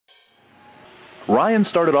Ryan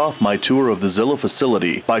started off my tour of the Zilla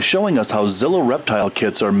facility by showing us how Zilla reptile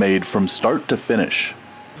kits are made from start to finish.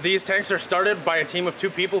 These tanks are started by a team of 2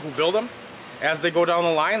 people who build them. As they go down the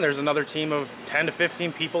line, there's another team of 10 to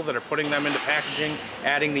 15 people that are putting them into packaging,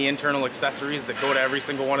 adding the internal accessories that go to every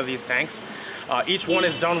single one of these tanks. Each one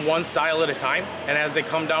is done one style at a time, and as they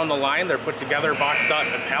come down the line, they're put together, boxed up,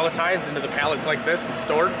 and palletized into the pallets like this and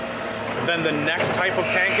stored. Then the next type of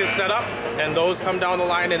tank is set up, and those come down the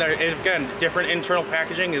line, and again, different internal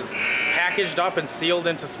packaging is packaged up and sealed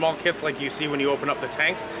into small kits like you see when you open up the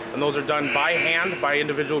tanks, and those are done by hand by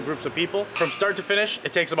individual groups of people. From start to finish,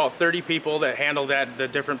 it takes about 30 people that handle the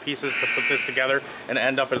different pieces to put this together and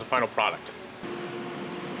end up as a final product.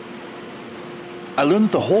 I learned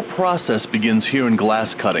that the whole process begins here in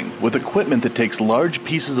glass cutting, with equipment that takes large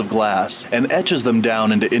pieces of glass and etches them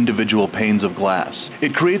down into individual panes of glass.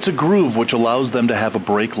 It creates a groove which allows them to have a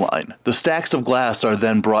break line. The stacks of glass are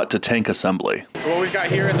then brought to tank assembly. So what we've got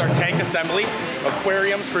here is our tank assembly.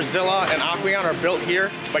 Aquariums for Zilla and Aqueon are built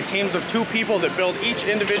here by teams of 2 people that build each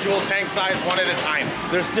individual tank size one at a time.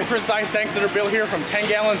 There's different size tanks that are built here, from 10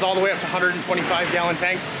 gallons all the way up to 125 gallon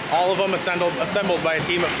tanks, all of them assembled by a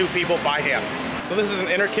team of 2 people by hand. So this is an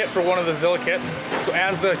inner kit for one of the Zilla kits. So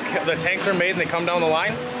as the tanks are made and they come down the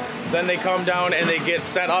line, then they come down and they get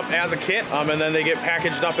set up as a kit, and then they get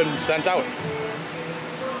packaged up and sent out.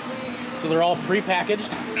 So they're all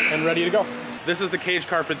pre-packaged and ready to go. This is the cage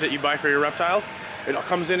carpet that you buy for your reptiles. It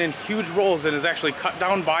comes in huge rolls and is actually cut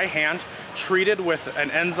down by hand, treated with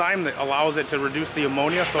an enzyme that allows it to reduce the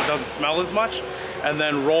ammonia so it doesn't smell as much, and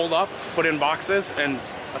then rolled up, put in boxes, and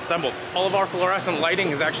assembled. All of our fluorescent lighting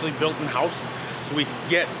is actually built in-house. So we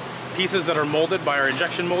get pieces that are molded by our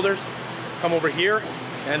injection molders, come over here,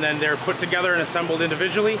 and then they're put together and assembled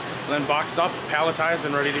individually, and then boxed up, palletized,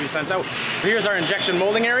 and ready to be sent out. Here's our injection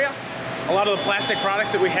molding area. A lot of the plastic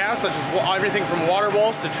products that we have, such as everything from water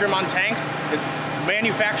bowls to trim on tanks, is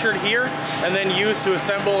manufactured here and then used to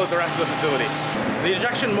assemble at the rest of the facility. The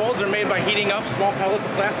injection molds are made by heating up small pellets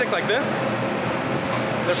of plastic like this.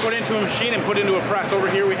 They're put into a machine and put into a press. Over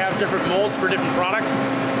here we have different molds for different products.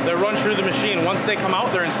 They're run through the machine. Once they come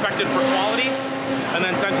out, they're inspected for quality and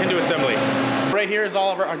then sent into assembly. Right here is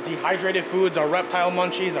all of our dehydrated foods, our reptile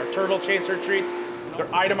munchies, our turtle chaser treats.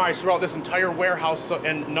 They're itemized throughout this entire warehouse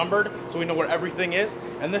and numbered, so we know where everything is.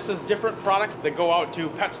 And this is different products that go out to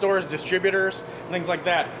pet stores, distributors, and things like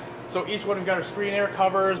that. So each one, we've got our screen air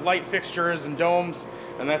covers, light fixtures, and domes,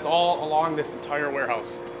 and that's all along this entire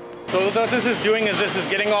warehouse. So what this is doing is this is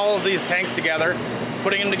getting all of these tanks together,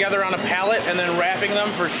 putting them together on a pallet, and then wrapping them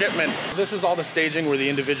for shipment. This is all the staging where the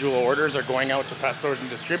individual orders are going out to pet stores and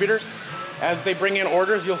distributors. As they bring in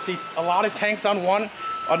orders, you'll see a lot of tanks on one.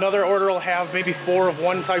 Another order will have maybe 4 of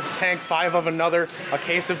one type of tank, 5 of another, a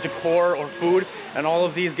case of decor or food, and all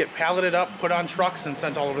of these get palleted up, put on trucks, and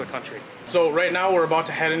sent all over the country. So right now we're about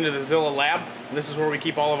to head into the Zilla lab. This is where we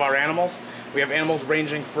keep all of our animals. We have animals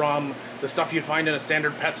ranging from the stuff you'd find in a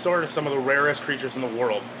standard pet store to some of the rarest creatures in the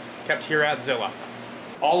world, kept here at Zilla.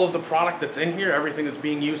 All of the product that's in here, everything that's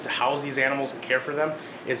being used to house these animals and care for them,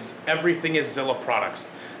 everything is Zilla products.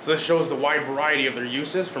 So this shows the wide variety of their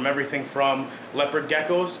uses, from everything from leopard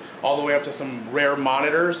geckos all the way up to some rare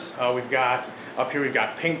monitors. Up here we've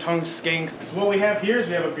got pink-tongued skink. So what we have here is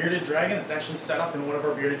we have a bearded dragon that's actually set up in one of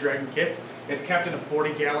our bearded dragon kits. It's kept in a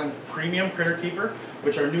 40-gallon premium critter keeper,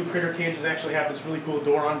 which our new critter cages actually have this really cool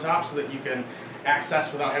door on top so that you can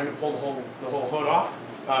access without having to pull the whole hood off.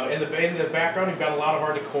 In the background, we've got a lot of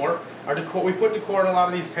our decor. We put decor in a lot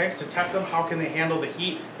of these tanks to test them. How can they handle the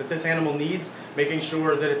heat that this animal needs, making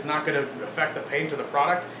sure that it's not going to affect the paint or the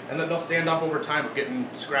product, and that they'll stand up over time of getting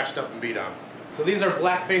scratched up and beat on. So these are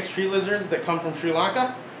black-faced tree lizards that come from Sri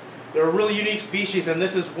Lanka. They're a really unique species, and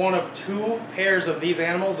this is one of 2 pairs of these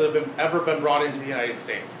animals that have ever been brought into the United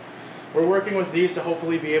States. We're working with these to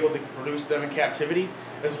hopefully be able to produce them in captivity,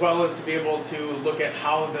 as well as to be able to look at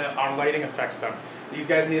how our lighting affects them. These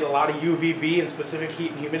guys need a lot of UVB and specific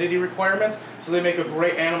heat and humidity requirements, so they make a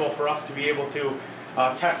great animal for us to be able to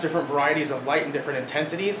test different varieties of light and different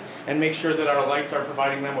intensities and make sure that our lights are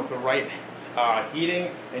providing them with the right heating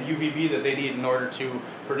and UVB that they need in order to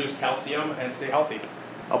produce calcium and stay healthy.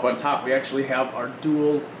 Up on top we actually have our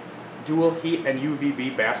dual heat and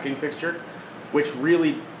UVB basking fixture, which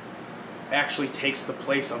really actually takes the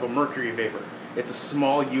place of a mercury vapor. It's a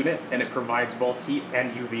small unit and it provides both heat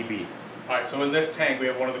and UVB. Alright, so in this tank we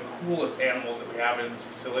have one of the coolest animals that we have in this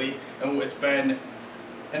facility, and it's been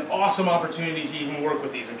an awesome opportunity to even work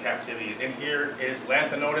with these in captivity. In here is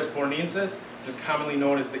Lanthanotus borneensis, which is commonly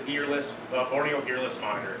known as the Borneo earless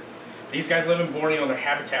monitor. These guys live in Borneo, and their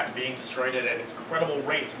habitat's being destroyed at an incredible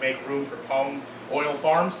rate to make room for palm oil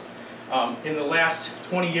farms. In the last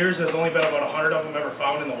 20 years, there's only been about 100 of them ever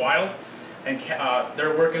found in the wild, and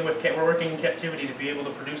we're working in captivity to be able to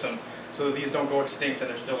produce them so that these don't go extinct and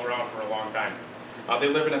they're still around for a long time. They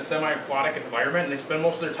live in a semi-aquatic environment and they spend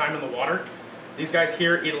most of their time in the water. These guys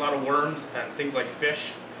here eat a lot of worms and things like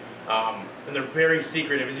fish, and they're very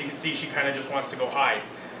secretive. As you can see, she kind of just wants to go hide.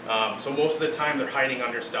 So most of the time they're hiding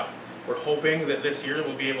under stuff. We're hoping that this year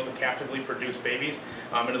we'll be able to captively produce babies,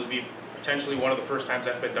 and it'll be potentially one of the first times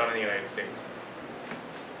that's been done in the United States.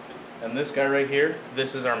 And this guy right here,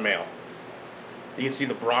 this is our male. You can see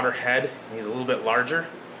the broader head, he's a little bit larger,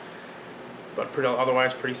 but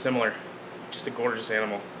otherwise pretty similar. Just a gorgeous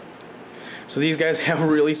animal. So these guys have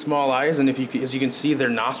really small eyes, and as you can see, their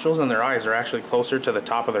nostrils and their eyes are actually closer to the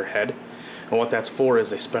top of their head. And what that's for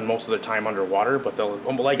is they spend most of their time underwater, but they'll,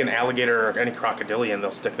 like an alligator or any crocodilian,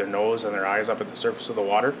 they'll stick their nose and their eyes up at the surface of the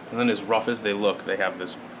water. And then as rough as they look, they have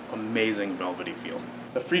this amazing velvety feel.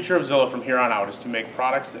 The future of Zilla from here on out is to make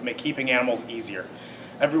products that make keeping animals easier.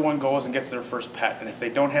 Everyone goes and gets their first pet, and if they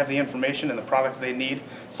don't have the information and the products they need,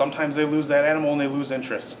 sometimes they lose that animal and they lose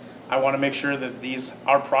interest. I want to make sure that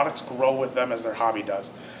our products grow with them as their hobby does.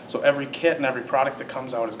 So every kit and every product that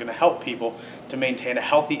comes out is going to help people to maintain a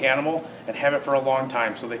healthy animal and have it for a long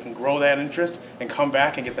time so they can grow that interest and come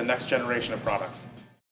back and get the next generation of products.